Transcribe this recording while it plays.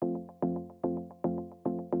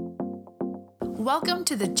Welcome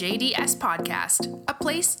to the JDS podcast, a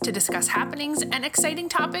place to discuss happenings and exciting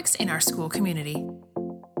topics in our school community.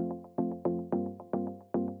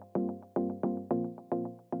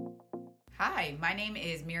 Hi, my name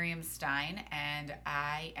is Miriam Stein, and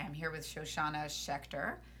I am here with Shoshanna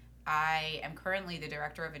Schechter. I am currently the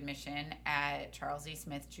Director of Admission at Charles E.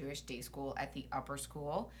 Smith Jewish Day School at the Upper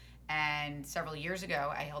School, and several years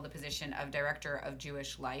ago I held the position of Director of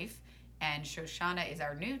Jewish Life, and Shoshanna is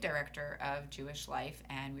our new Director of Jewish Life,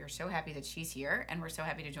 and we are so happy that she's here, and we're so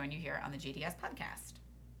happy to join you here on the JDS podcast.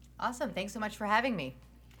 Awesome. Thanks so much for having me.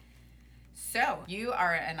 So, you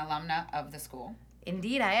are an alumna of the school.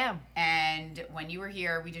 Indeed, I am. And when you were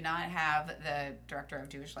here, we did not have the Director of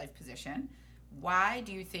Jewish Life position. Why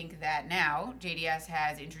do you think that now JDS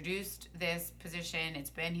has introduced this position?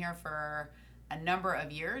 It's been here for a number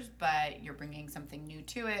of years, but you're bringing something new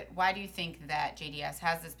to it. Why do you think that JDS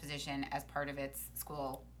has this position as part of its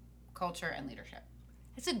school culture and leadership?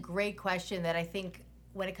 It's a great question that I think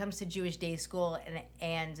when it comes to Jewish Day School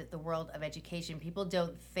and the world of education, people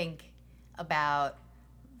don't think about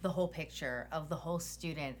the whole picture of the whole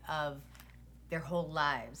student, of their whole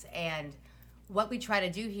lives. And what we try to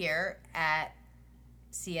do here at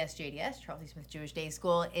CESJDS, Charles E. Smith Jewish Day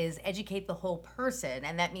School, is educate the whole person,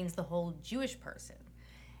 and that means the whole Jewish person.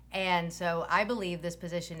 And so I believe this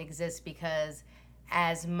position exists because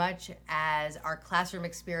as much as our classroom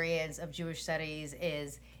experience of Jewish studies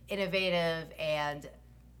is innovative and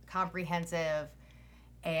comprehensive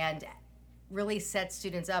and really sets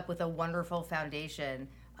students up with a wonderful foundation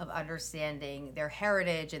of understanding their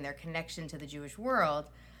heritage and their connection to the Jewish world,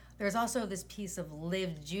 there's also this piece of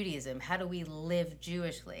lived Judaism. How do we live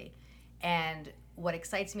Jewishly? And what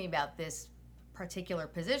excites me about this particular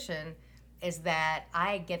position is that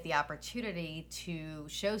I get the opportunity to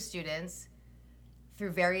show students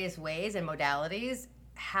through various ways and modalities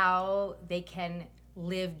how they can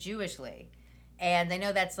live Jewishly. And I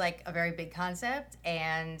know that's like a very big concept,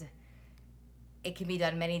 and it can be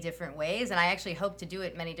done many different ways, and I actually hope to do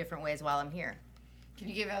it many different ways while I'm here. Can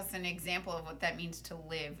you give us an example of what that means to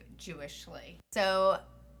live Jewishly? So,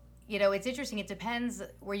 it's interesting. It depends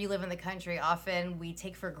where you live in the country. Often we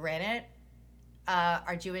take for granted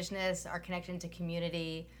our Jewishness, our connection to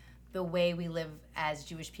community, the way we live as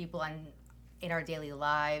Jewish people in our daily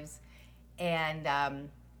lives. And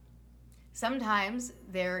sometimes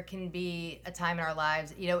there can be a time in our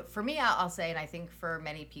lives, for me, I'll say, and I think for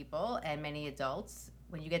many people and many adults,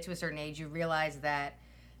 when you get to a certain age, you realize that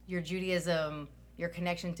your Judaism, your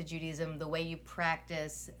connection to Judaism, the way you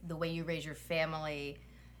practice, the way you raise your family,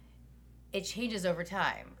 it changes over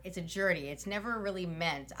time. It's a journey. It's never really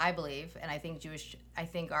meant, I believe, and I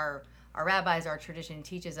think our rabbis, our tradition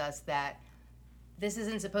teaches us that this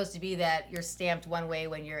isn't supposed to be that you're stamped one way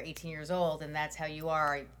when you're 18 years old and that's how you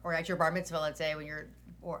are, or at your bar mitzvah, let's say,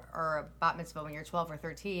 or a bat mitzvah when you're 12 or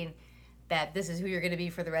 13, that this is who you're going to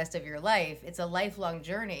be for the rest of your life. It's a lifelong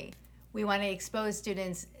journey. We want to expose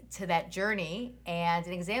students to that journey, and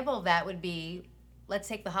an example of that would be, let's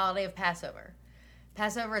take the holiday of Passover.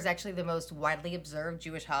 Passover is actually the most widely observed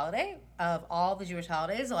Jewish holiday of all the Jewish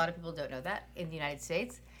holidays. A lot of people don't know that in the United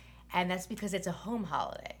States, and that's because it's a home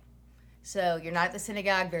holiday. So you're not at the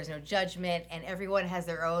synagogue, there's no judgment, and everyone has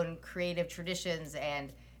their own creative traditions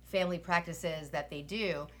and family practices that they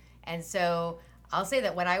do. And so I'll say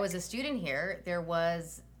that when I was a student here, there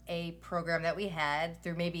was a program that we had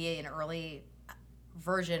through maybe an early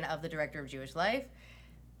version of the Director of Jewish Life,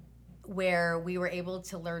 where we were able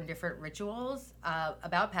to learn different rituals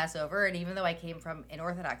about Passover. And even though I came from an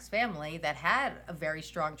Orthodox family that had a very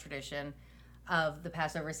strong tradition of the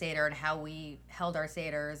Passover Seder and how we held our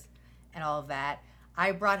Seders and all of that,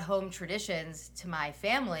 I brought home traditions to my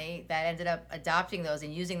family that ended up adopting those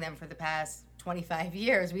and using them for the past 25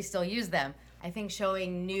 years. We still use them. I think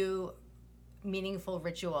showing new meaningful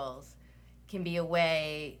rituals can be a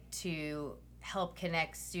way to help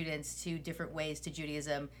connect students to different ways to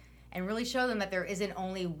Judaism and really show them that there isn't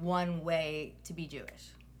only one way to be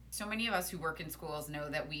Jewish. So many of us who work in schools know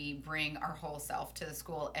that we bring our whole self to the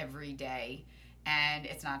school every day, and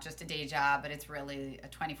it's not just a day job, but it's really a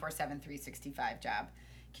 24/7, 365 job.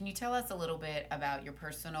 Can you tell us a little bit about your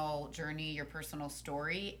personal journey, your personal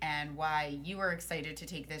story, and why you were excited to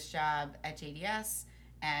take this job at JDS,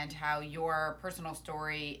 and how your personal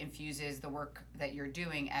story infuses the work that you're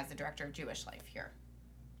doing as the Director of Jewish Life here?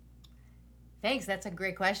 Thanks. That's a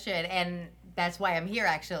great question. And that's why I'm here,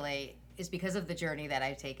 actually, is because of the journey that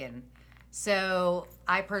I've taken. So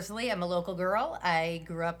I personally am a local girl. I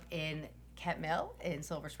grew up in Kent Mill in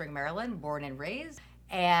Silver Spring, Maryland, born and raised.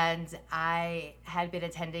 And I had been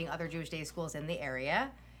attending other Jewish day schools in the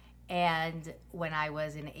area. And when I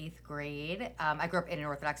was in 8th grade, I grew up in an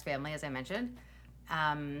Orthodox family, as I mentioned.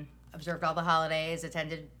 Observed all the holidays,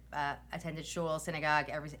 attended shul, synagogue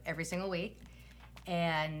every single week.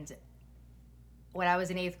 And when I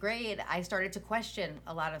was in 8th grade, I started to question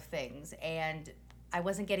a lot of things, and I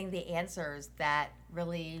wasn't getting the answers that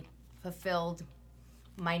really fulfilled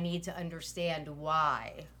my need to understand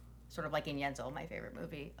why, sort of like in Yentl, my favorite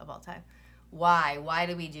movie of all time. Why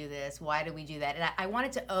do we do this? Why do we do that? And I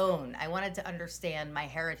wanted to understand my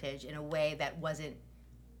heritage in a way that wasn't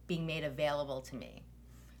being made available to me.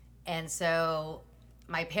 And so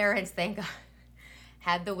my parents, thank God,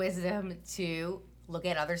 had the wisdom to look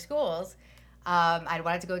at other schools. I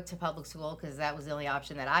wanted to go to public school because that was the only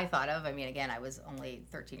option that I thought of. I mean, again, I was only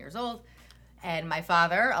 13 years old. And my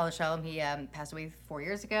father, Allah Shalom, he passed away 4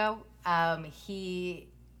 years ago. He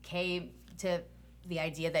came to the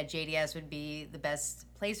idea that JDS would be the best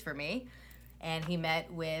place for me. And he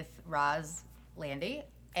met with Roz Landy.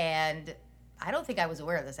 And I don't think I was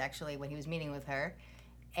aware of this, actually, when he was meeting with her.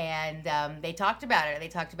 And they talked about it. They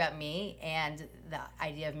talked about me and the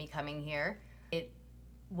idea of me coming here. It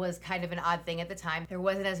was kind of an odd thing at the time. There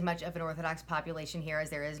wasn't as much of an Orthodox population here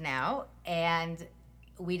as there is now. And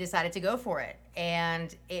we decided to go for it.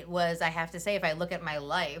 And it was, I have to say, if I look at my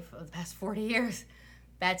life of the past 40 years,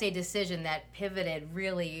 that's a decision that pivoted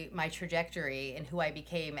really my trajectory and who I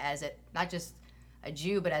became as not just a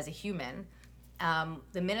Jew, but as a human.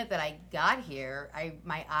 The minute that I got here,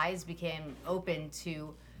 my eyes became open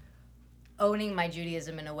to owning my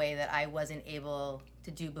Judaism in a way that I wasn't able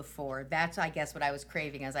to do before. That's, I guess, what I was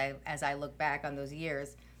craving as I look back on those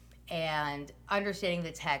years, and understanding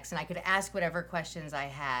the text. And I could ask whatever questions I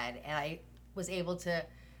had, and I was able to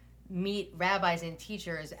meet rabbis and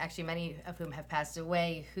teachers, actually many of whom have passed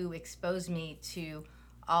away, who exposed me to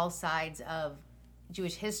all sides of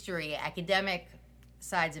Jewish history, academic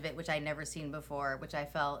sides of it, which I'd never seen before, which I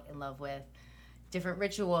fell in love with, different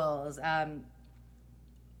rituals.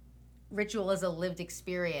 Ritual is a lived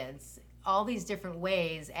experience, all these different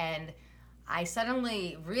ways, and I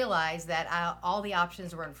suddenly realized that all the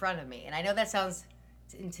options were in front of me. And I know that sounds,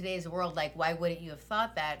 in today's world, like, why wouldn't you have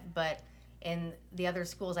thought that? But in the other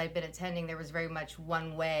schools I've been attending, there was very much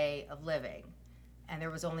one way of living, and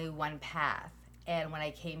there was only one path. And when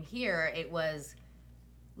I came here, it was,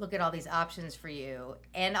 look at all these options for you.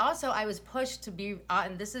 And also, I was pushed to be,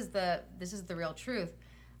 and this is the real truth,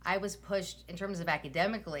 I was pushed in terms of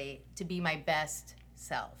academically to be my best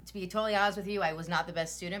self. To be totally honest with you, I was not the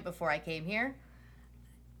best student before I came here,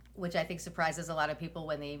 which I think surprises a lot of people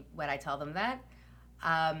when I tell them that.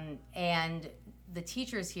 And the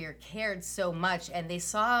teachers here cared so much, and they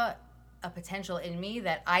saw a potential in me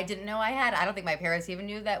that I didn't know I had. I don't think my parents even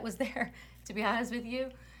knew that was there, to be honest with you.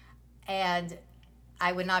 And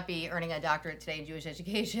I would not be earning a doctorate today in Jewish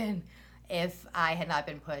education if I had not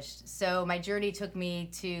been pushed. So my journey took me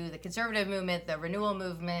to the conservative movement, the renewal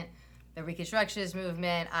movement, the Reconstructionist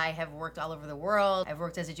movement. I have worked all over the world. I've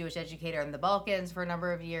worked as a Jewish educator in the Balkans for a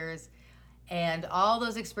number of years. And all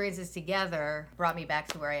those experiences together brought me back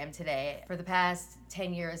to where I am today. For the past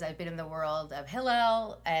 10 years, I've been in the world of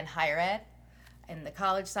Hillel and higher ed and the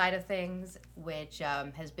college side of things, which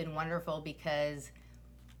has been wonderful because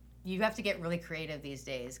you have to get really creative these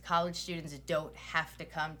days. College students don't have to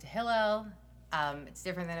come to Hillel. It's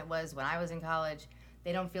different than it was when I was in college.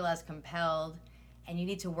 They don't feel as compelled, and you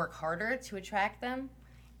need to work harder to attract them,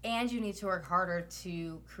 and you need to work harder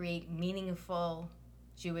to create meaningful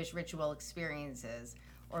Jewish ritual experiences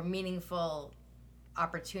or meaningful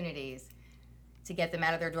opportunities to get them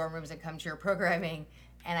out of their dorm rooms and come to your programming.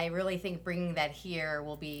 And I really think bringing that here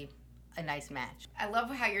will be a nice match. I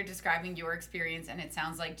love how you're describing your experience, and it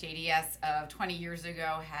sounds like JDS of 20 years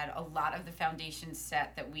ago had a lot of the foundation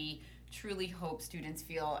set that we truly hope students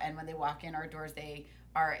feel, and when they walk in our doors, they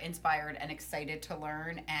are inspired and excited to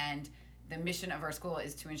learn. And the mission of our school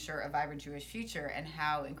is to ensure a vibrant Jewish future. And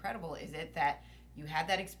how incredible is it that you had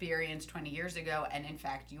that experience 20 years ago, and in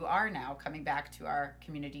fact, you are now coming back to our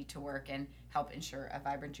community to work and help ensure a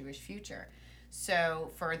vibrant Jewish future.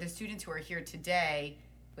 So for the students who are here today,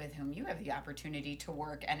 with whom you have the opportunity to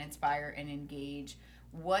work and inspire and engage,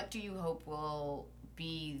 what do you hope will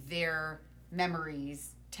be their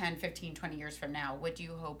memories 10, 15, 20 years from now? What do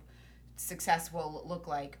you hope success will look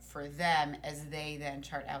like for them as they then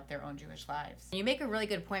chart out their own Jewish lives? You make a really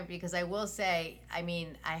good point, because I will say, I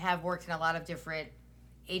mean, I have worked in a lot of different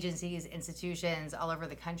agencies, institutions all over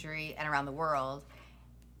the country and around the world.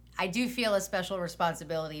 I do feel a special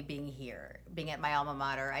responsibility being here, being at my alma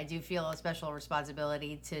mater. I do feel a special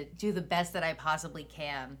responsibility to do the best that I possibly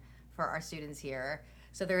can for our students here.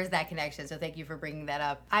 So there is that connection. So thank you for bringing that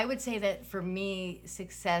up. I would say that for me,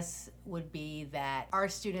 success would be that our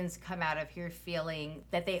students come out of here feeling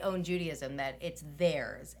that they own Judaism, that it's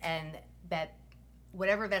theirs, and that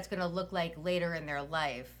whatever that's going to look like later in their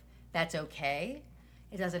life, that's okay.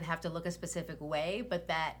 It doesn't have to look a specific way, but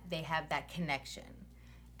that they have that connection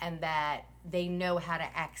and that they know how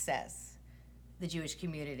to access the Jewish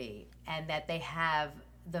community and that they have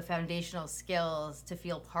the foundational skills to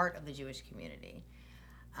feel part of the Jewish community.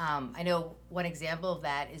 I know one example of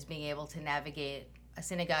that is being able to navigate a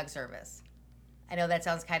synagogue service. I know that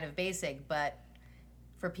sounds kind of basic, but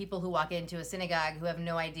for people who walk into a synagogue who have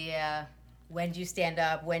no idea when do you stand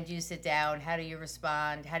up, when do you sit down, how do you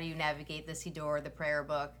respond, how do you navigate the Siddur, the prayer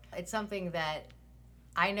book, it's something that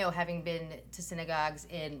I know, having been to synagogues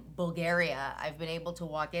in Bulgaria, I've been able to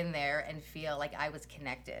walk in there and feel like I was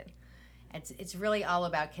connected. It's really all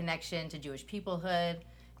about connection to Jewish peoplehood,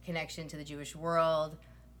 connection to the Jewish world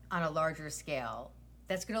on a larger scale.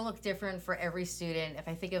 That's going to look different for every student. If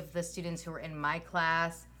I think of the students who are in my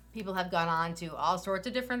class, people have gone on to all sorts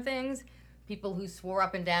of different things. People who swore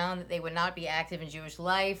up and down that they would not be active in Jewish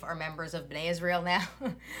life are members of B'nai Israel now.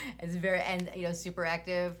 It's super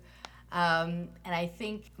active. And I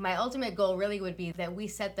think my ultimate goal really would be that we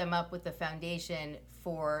set them up with the foundation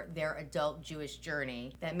for their adult Jewish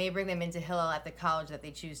journey that may bring them into Hillel at the college that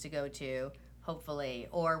they choose to go to, hopefully,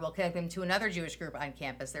 or we'll connect them to another Jewish group on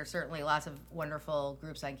campus. There's certainly lots of wonderful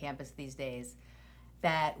groups on campus these days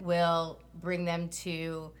that will bring them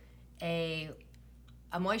to a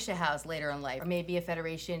Moishe house later in life, or maybe a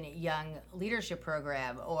Federation Young Leadership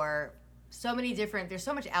Program, or there's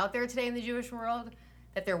so much out there today in the Jewish world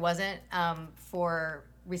that there wasn't for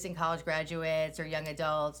recent college graduates or young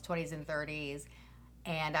adults, 20s and 30s.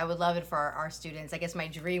 And I would love it for our students. I guess my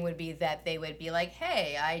dream would be that they would be like,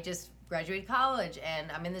 hey, I just graduated college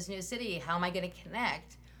and I'm in this new city. How am I going to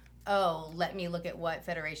connect? Oh, let me look at what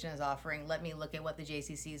Federation is offering. Let me look at what the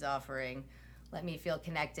JCC is offering. Let me feel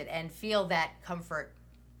connected and feel that comfort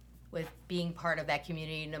with being part of that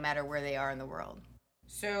community no matter where they are in the world.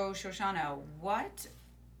 So, Shoshanna, what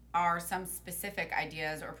are some specific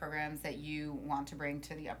ideas or programs that you want to bring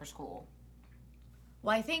to the upper school?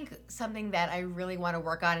 Well, I think something that I really want to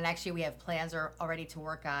work on, and actually we have plans already to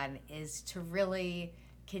work on, is to really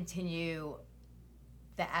continue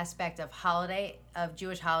the aspect of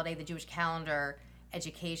Jewish holiday, the Jewish calendar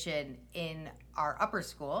education in our upper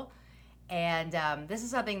school. And this is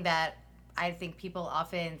something that I think people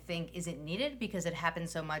often think isn't needed because it happens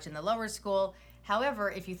so much in the lower school. However,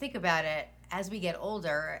 if you think about it, as we get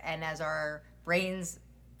older and as our brains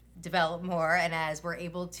develop more and as we're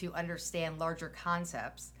able to understand larger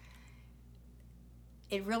concepts,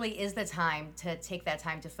 it really is the time to take that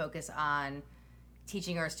time to focus on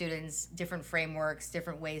teaching our students different frameworks,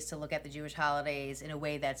 different ways to look at the Jewish holidays in a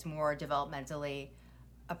way that's more developmentally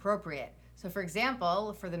appropriate. So for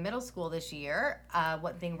example, for the middle school this year,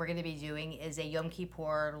 one thing we're going to be doing is a Yom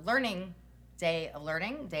Kippur day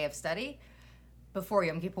of study before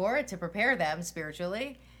Yom Kippur to prepare them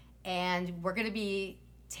spiritually. And we're going to be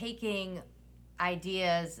taking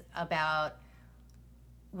ideas about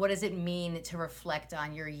what does it mean to reflect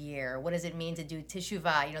on your year? What does it mean to do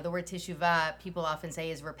teshuvah? You know, the word teshuvah, people often say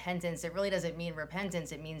is repentance. It really doesn't mean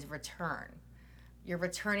repentance. It means return. You're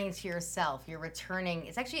returning to yourself.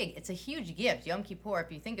 It's a huge gift. Yom Kippur,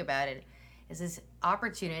 if you think about it, is this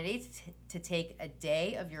opportunity to take a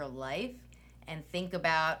day of your life and think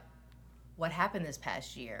about what happened this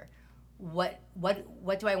past year. What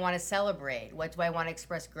do I want to celebrate? What do I want to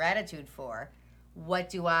express gratitude for? What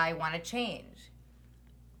do I want to change?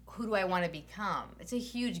 Who do I want to become? It's a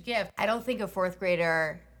huge gift. I don't think a fourth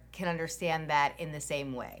grader can understand that in the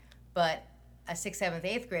same way, but a 6th, 7th,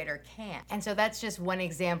 8th grader can. And so that's just one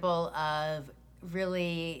example of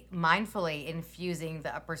really mindfully infusing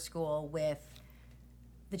the upper school with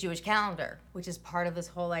the Jewish calendar, which is part of this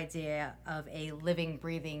whole idea of a living,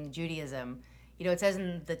 breathing Judaism. You know, it says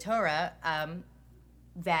in the Torah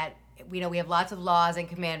that we have lots of laws and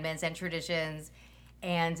commandments and traditions,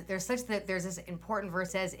 and there's this important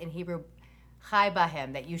verse says in Hebrew, chai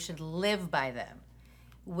bahem, that you should live by them.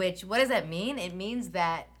 What does that mean? It means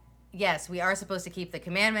that, yes, we are supposed to keep the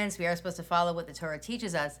commandments, we are supposed to follow what the Torah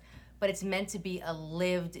teaches us, but it's meant to be a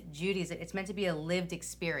lived Judaism. It's meant to be a lived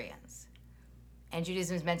experience. And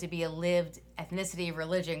Judaism is meant to be a lived ethnicity,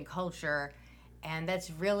 religion, culture, and that's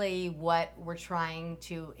really what we're trying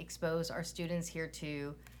to expose our students here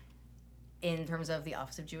to in terms of the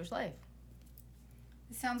Office of Jewish Life.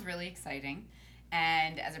 This sounds really exciting.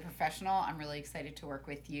 And as a professional, I'm really excited to work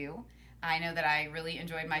with you. I know that I really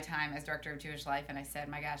enjoyed my time as Director of Jewish Life, and I said,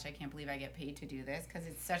 my gosh, I can't believe I get paid to do this, because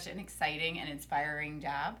it's such an exciting and inspiring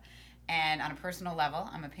job. And on a personal level,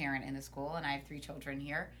 I'm a parent in the school, and I have 3 children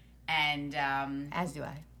here. And as do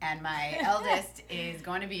I. And my eldest is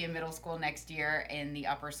going to be in middle school next year in the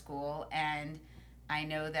upper school, and I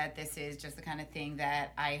know that this is just the kind of thing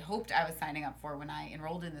that I hoped I was signing up for when I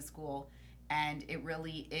enrolled in the school, and it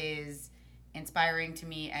really is inspiring to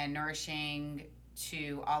me and nourishing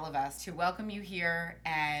to all of us to welcome you here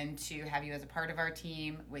and to have you as a part of our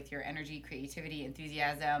team with your energy, creativity,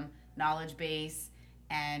 enthusiasm, knowledge base,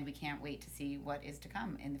 and we can't wait to see what is to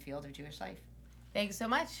come in the field of Jewish life. Thanks so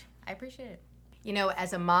much. I appreciate it. You know,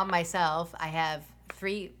 as a mom myself, I have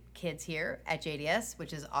 3 kids here at JDS,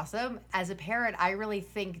 which is awesome. As a parent, I really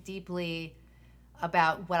think deeply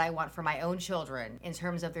about what I want for my own children in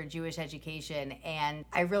terms of their Jewish education, and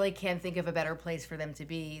I really can't think of a better place for them to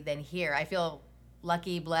be than here. I feel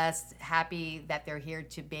lucky, blessed, happy that they're here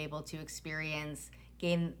to be able to experience,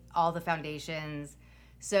 gain all the foundations.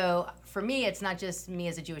 So for me, it's not just me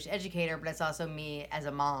as a Jewish educator, but it's also me as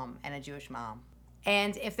a mom and a Jewish mom.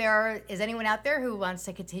 And if there is anyone out there who wants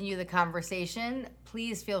to continue the conversation,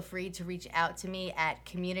 please feel free to reach out to me at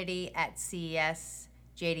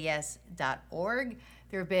community@CESJDS.org.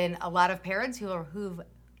 There have been a lot of parents who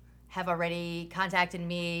have already contacted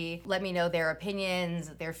me, let me know their opinions,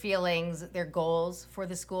 their feelings, their goals for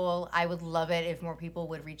the school. I would love it if more people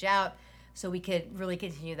would reach out so we could really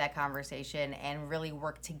continue that conversation and really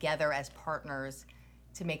work together as partners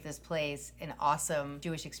to make this place an awesome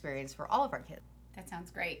Jewish experience for all of our kids. That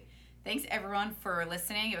sounds great. Thanks, everyone, for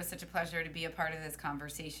listening. It was such a pleasure to be a part of this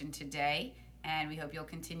conversation today, and we hope you'll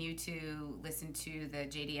continue to listen to the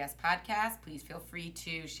JDS podcast. Please feel free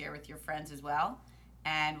to share with your friends as well,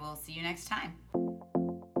 and we'll see you next time.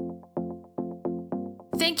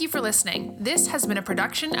 Thank you for listening. This has been a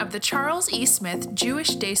production of the Charles E. Smith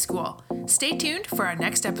Jewish Day School. Stay tuned for our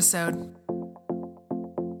next episode.